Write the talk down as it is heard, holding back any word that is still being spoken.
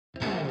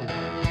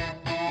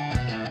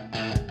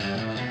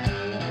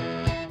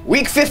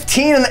Week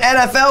 15 in the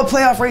NFL,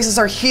 playoff races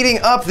are heating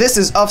up. This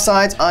is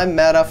Uffsides. I'm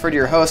Matt Ufford,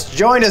 your host,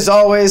 joined as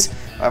always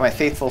by my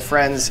faithful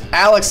friends,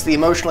 Alex, the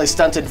emotionally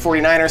stunted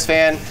 49ers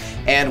fan,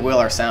 and Will,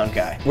 our sound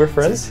guy. We're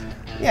friends?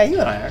 Yeah, you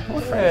and I are.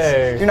 We're friends.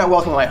 Hey. You're not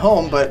welcome at my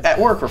home, but at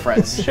work we're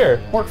friends. Sure.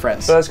 Work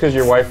friends. So that's because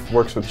your wife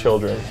works with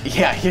children.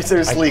 Yeah,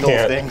 there's legal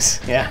things.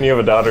 Yeah. You have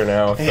a daughter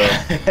now, so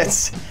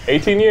It's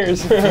 18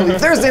 years.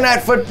 Thursday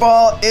Night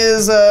Football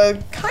is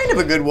kind of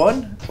a good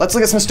one. Let's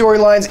look at some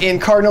storylines in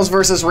Cardinals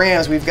versus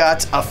Rams. We've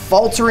got a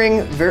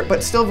faltering,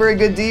 but still very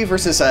good D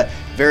versus a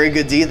very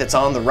good D that's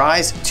on the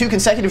rise. 2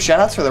 consecutive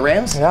shutouts for the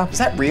Rams? Yeah. Is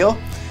that real?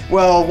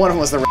 Well, one of them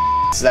was the Rams.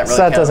 Does that really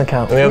count? Doesn't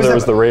count. And the other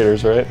was the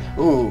Raiders, right?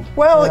 Ooh.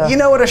 Well, You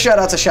know what? A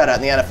shutout's a shutout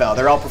in the NFL.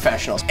 They're all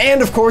professionals.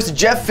 And, of course,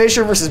 Jeff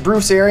Fisher versus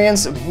Bruce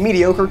Arians, a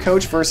mediocre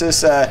coach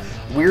versus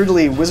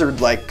weirdly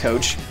wizard-like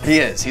coach. He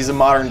is. He's a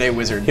modern-day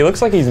wizard. He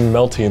looks like he's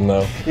melting,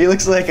 though. He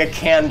looks like a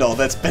candle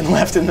that's been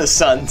left in the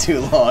sun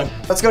too long.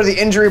 Let's go to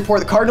the injury report.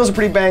 The Cardinals are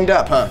pretty banged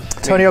up, huh?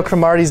 Antonio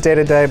Cromartie's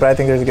day-to-day, but I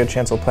think there's a good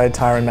chance he'll play.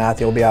 Tyrann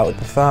Mathieu will be out with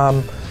the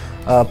thumb.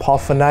 Paul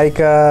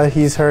Faneca,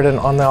 he's hurt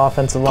on the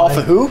offensive line.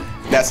 Paul who?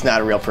 That's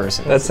not a real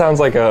person. That sounds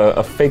like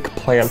a fake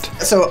plant.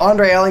 So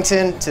Andre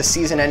Ellington to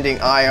season-ending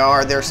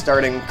IR. They're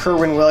starting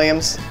Kerwin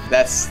Williams.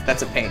 That's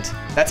a paint.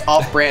 That's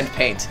off-brand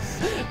paint.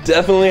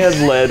 Definitely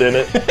has lead in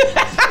it.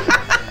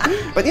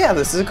 But yeah,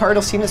 this is a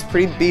Cardinals team that's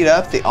pretty beat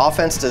up. The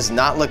offense does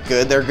not look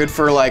good. They're good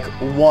for like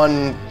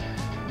one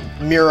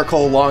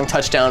miracle long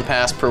touchdown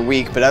pass per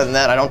week, but other than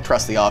that, I don't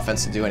trust the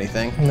offense to do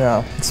anything.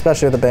 No,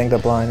 especially with the banged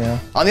up line, yeah.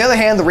 On the other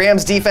hand, the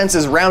Rams defense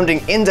is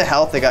rounding into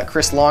health. They got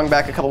Chris Long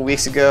back a couple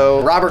weeks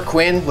ago. Robert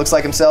Quinn looks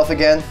like himself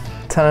again.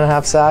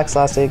 10.5 sacks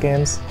last 8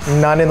 games.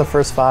 None in the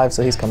first 5,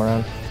 so he's come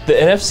around. The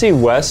NFC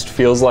West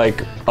feels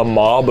like a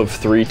mob of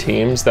 3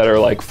 teams that are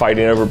like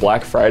fighting over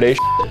Black Friday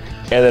shit,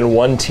 and then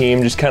one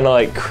team just kind of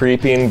like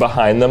creeping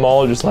behind them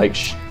all, just like,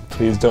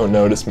 please don't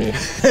notice me.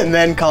 And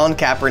then Colin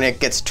Kaepernick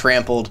gets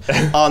trampled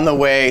on the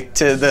way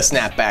to the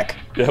snapback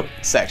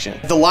section.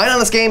 The line on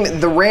this game,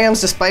 the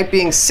Rams, despite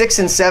being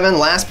 6-7,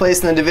 last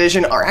place in the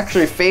division, are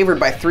actually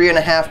favored by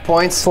 3.5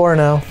 points.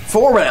 4-0.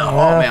 4-0. Yeah.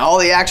 Oh man, all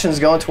the action's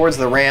going towards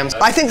the Rams.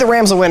 I think the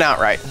Rams will win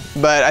outright,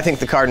 but I think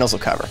the Cardinals will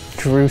cover.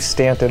 Drew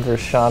Stanton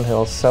versus Sean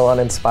Hill, so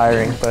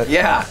uninspiring, but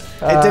yeah.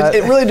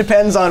 It really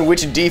depends on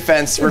which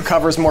defense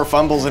recovers more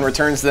fumbles and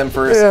returns them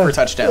for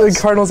touchdowns. The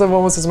Cardinals have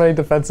almost as many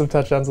defensive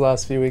touchdowns the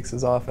last few weeks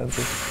as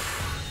offensive.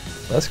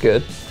 That's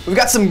good. We've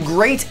got some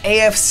great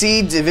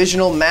AFC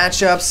divisional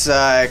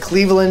matchups.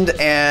 Cleveland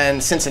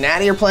and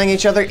Cincinnati are playing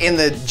each other in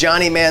the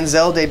Johnny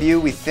Manziel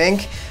debut, we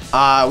think.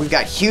 We've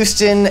got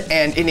Houston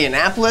and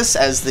Indianapolis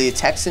as the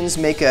Texans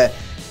make a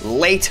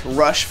late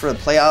rush for the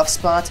playoff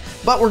spot,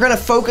 but we're going to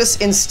focus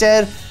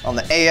instead on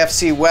the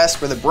AFC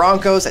West, where the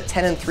Broncos at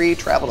 10-3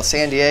 travel to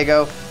San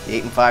Diego,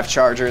 the 8-5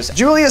 Chargers.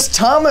 Julius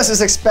Thomas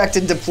is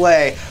expected to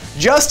play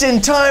just in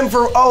time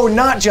for,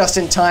 not just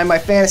in time, my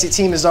fantasy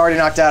team is already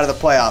knocked out of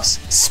the playoffs.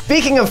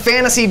 Speaking of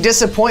fantasy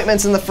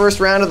disappointments in the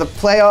first round of the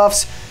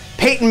playoffs,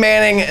 Peyton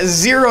Manning,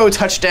 0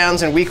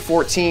 touchdowns in Week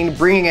 14,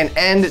 bringing an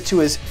end to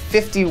his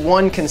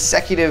 51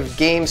 consecutive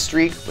game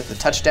streak with a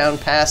touchdown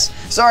pass.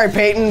 Sorry,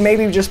 Peyton,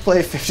 maybe just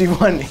play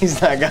 51.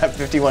 He's not got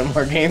 51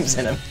 more games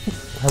in him.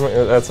 How many,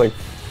 that's like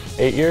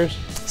 8 years?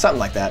 Something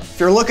like that.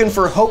 If you're looking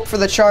for hope for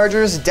the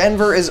Chargers,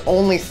 Denver is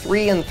only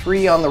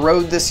 3-3 on the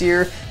road this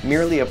year,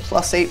 merely a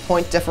 +8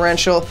 point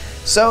differential.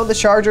 So are the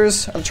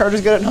Chargers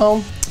good at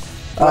home?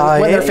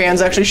 When their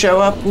fans actually show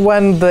up?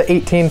 When the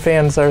 18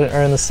 fans are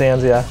in the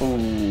stands, yeah.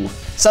 Ooh.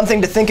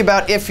 Something to think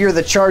about if you're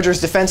the Chargers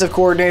defensive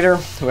coordinator,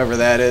 whoever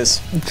that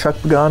is. Chuck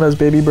Pagano's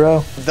baby bro.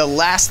 The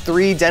last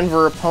 3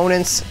 Denver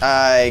opponents,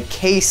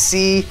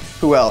 KC,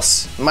 who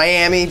else?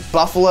 Miami,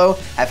 Buffalo,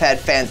 have had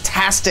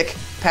fantastic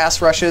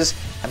pass rushes.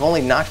 Have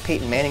only knocked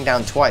Peyton Manning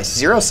down twice.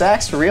 0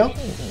 sacks, for real?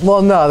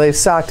 Well, no, they've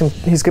sacked him.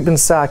 He's been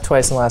sacked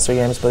twice in the last 3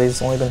 games, but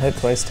he's only been hit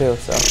twice too,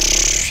 so.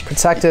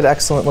 Protected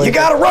excellently. You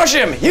gotta rush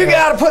him! You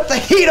gotta put the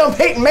heat on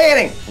Peyton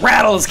Manning!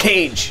 Rattle his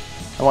cage.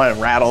 I want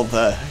to rattle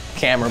the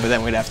camera, but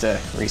then we'd have to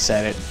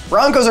reset it.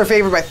 Broncos are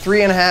favored by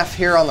 3.5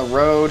 here on the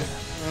road.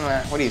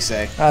 What do you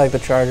say? I like the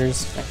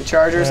Chargers. Like the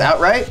Chargers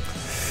outright?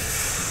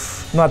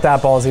 I'm not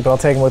that ballsy, but I'll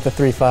take him with the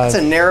 3-5. It's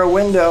a narrow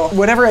window.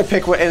 Whatever I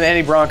pick in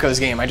any Broncos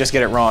game, I just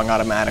get it wrong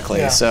automatically.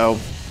 Yeah. So,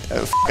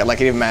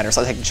 like it even matters.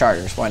 I'll take the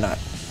Chargers. Why not?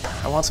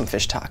 I want some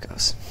fish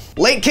tacos.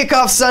 Late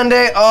kickoff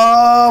Sunday.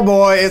 Oh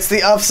boy, it's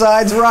the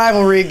Uffsides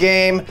rivalry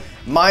game.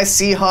 My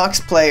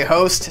Seahawks play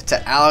host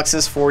to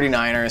Alex's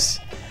 49ers.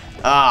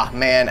 Ah,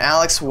 man,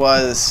 it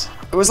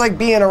was like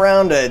being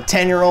around a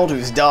 10-year-old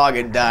whose dog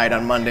had died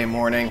on Monday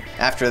morning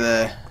after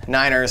the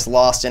Niners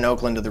lost in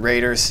Oakland to the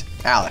Raiders.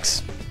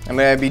 Alex, I'm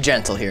gonna be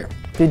gentle here.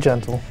 Be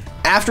gentle.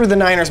 After the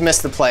Niners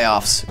missed the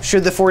playoffs,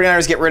 should the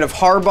 49ers get rid of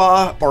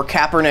Harbaugh or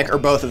Kaepernick or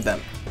both of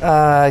them?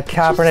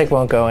 Kaepernick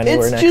won't go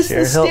anywhere next year. It's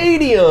just the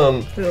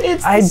stadium.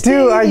 I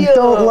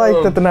don't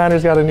like that the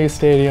Niners got a new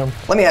stadium.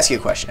 Let me ask you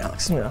a question,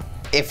 Alex. Yeah.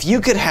 If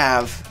you could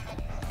have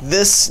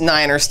this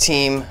Niners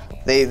team,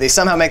 they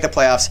somehow make the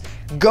playoffs,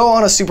 go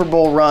on a Super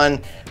Bowl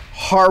run,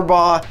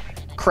 Harbaugh,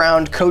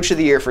 crowned Coach of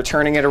the Year for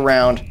turning it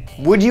around.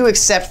 Would you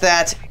accept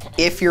that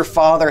if your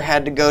father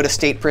had to go to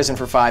state prison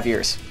for 5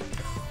 years?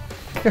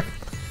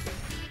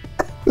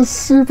 The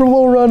Super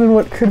Bowl run in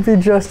what could be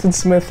Justin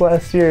Smith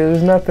last year.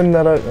 There's nothing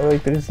that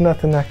there's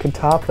nothing that could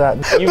top that.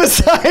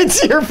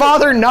 Besides your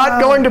father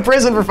not going to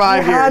prison for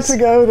 5 years. Had to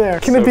go there.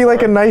 Can it be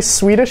like a nice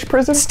Swedish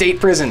prison? State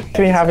prison.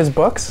 Can he have his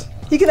books?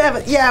 You can have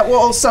it. Yeah,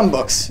 well, some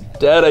books.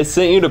 Dad, I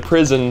sent you to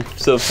prison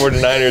so the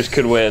 49ers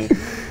could win.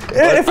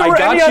 If it were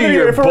any other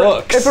year, if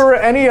it were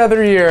any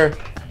other year,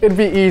 it'd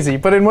be easy.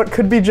 But in what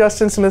could be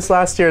Justin Smith's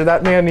last year,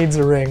 that man needs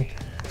a ring.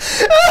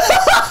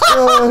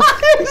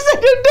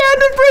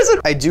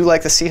 I do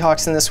like the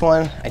Seahawks in this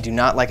one. I do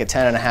not like a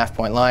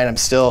 10.5-point line. I'm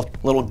still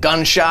a little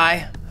gun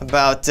shy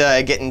about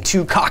getting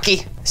too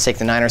cocky. Let's take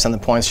the Niners on the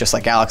points just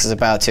like Alex is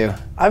about to.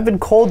 I've been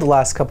cold the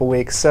last couple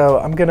weeks, so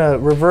I'm gonna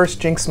reverse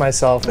jinx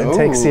myself and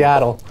take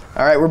Seattle.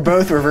 All right, we're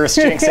both reverse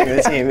jinxing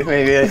the team.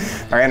 Maybe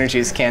our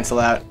energies cancel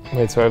out.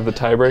 Wait, so I have the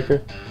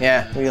tiebreaker?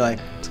 Yeah, what do you like?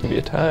 It's gonna be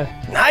a tie.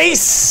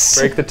 Nice!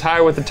 Break the tie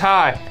with a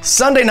tie.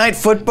 Sunday Night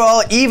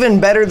Football, even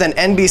better than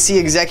NBC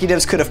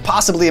executives could have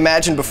possibly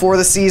imagined before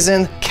the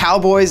season.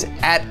 Cowboys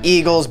at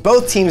Eagles,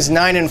 both teams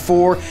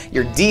 9-4,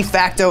 your de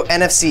facto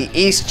NFC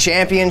East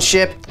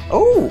championship.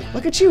 Oh,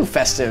 look at you,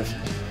 festive.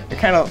 You're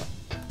kind of,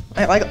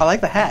 I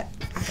like the hat.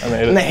 I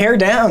made it. And the hair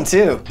down,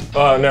 too.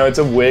 Oh, no, it's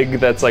a wig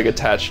that's like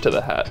attached to the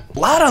hat. A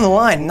lot on the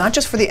line, not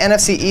just for the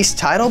NFC East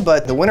title,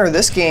 but the winner of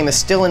this game is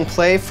still in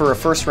play for a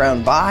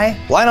first-round bye.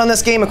 Line on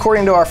this game,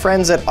 according to our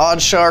friends at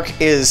OddsShark,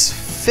 is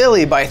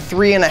Philly by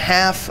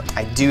 3.5.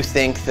 I do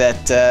think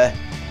that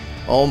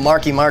old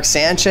Mark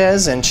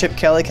Sanchez and Chip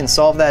Kelly can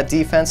solve that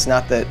defense.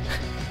 Not that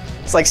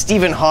it's like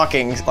Stephen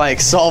Hawking,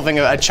 like solving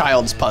a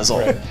child's puzzle,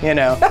 right. You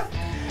know.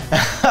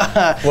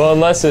 Well,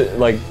 unless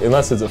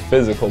it's a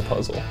physical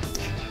puzzle.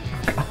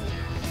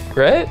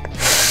 Right?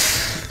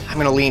 I'm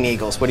gonna lean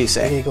Eagles. What do you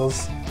say?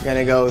 Eagles. You're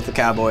gonna go with the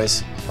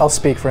Cowboys. I'll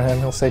speak for him.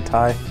 He'll say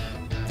tie.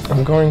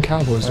 I'm going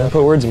Cowboys. Don't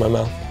put words in my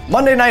mouth.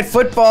 Monday Night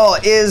Football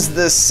is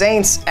the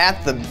Saints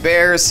at the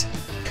Bears.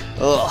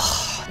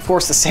 Ugh. Of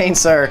course, the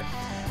Saints are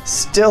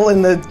still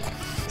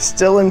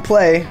in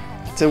play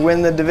to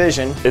win the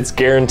division. It's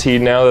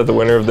guaranteed now that the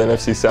winner of the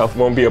NFC South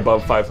won't be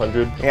above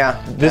 500.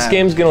 Yeah. This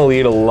game's gonna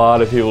lead a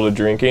lot of people to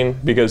drinking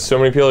because so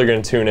many people are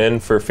gonna tune in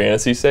for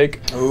fantasy's sake.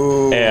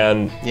 Ooh.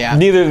 And yeah.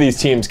 Neither of these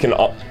teams can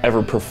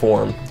ever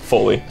perform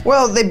fully.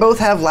 Well, they both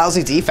have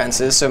lousy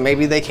defenses, so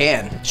maybe they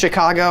can.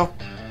 Chicago,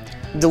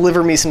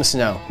 deliver me some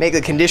snow. Make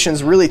the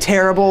conditions really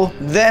terrible,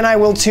 then I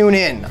will tune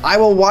in. I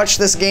will watch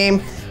this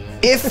game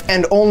if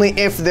and only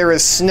if there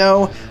is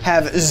snow,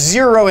 have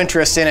zero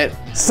interest in it.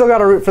 Still got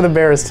to root for the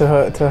Bears to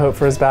hope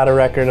for as bad a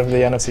record of the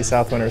NFC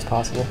South winner as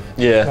possible.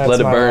 Yeah, That's let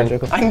it burn.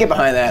 Logical. I can get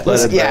behind that.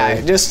 Let it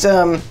burn. Just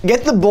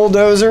get the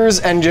bulldozers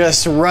and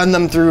just run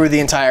them through the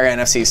entire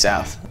NFC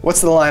South.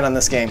 What's the line on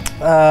this game?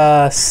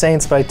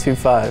 Saints by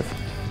 2-5.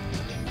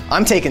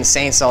 I'm taking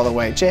Saints all the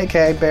way.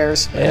 JK,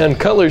 Bears. And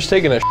Cutler's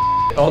taking a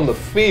on the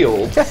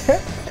field.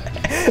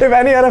 If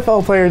any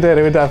NFL player did,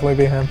 it would definitely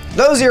be him.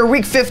 Those are your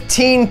Week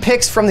 15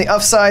 picks from the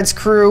Uffsides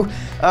crew.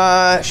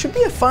 Should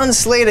be a fun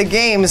slate of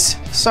games.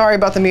 Sorry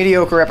about the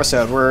mediocre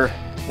episode. We're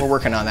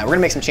working on that. We're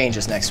gonna make some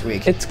changes next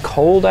week. It's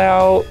cold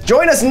out.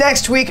 Join us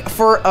next week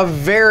for a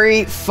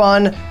very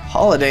fun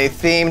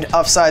holiday-themed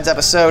Uffsides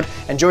episode.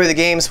 Enjoy the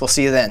games. We'll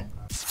see you then.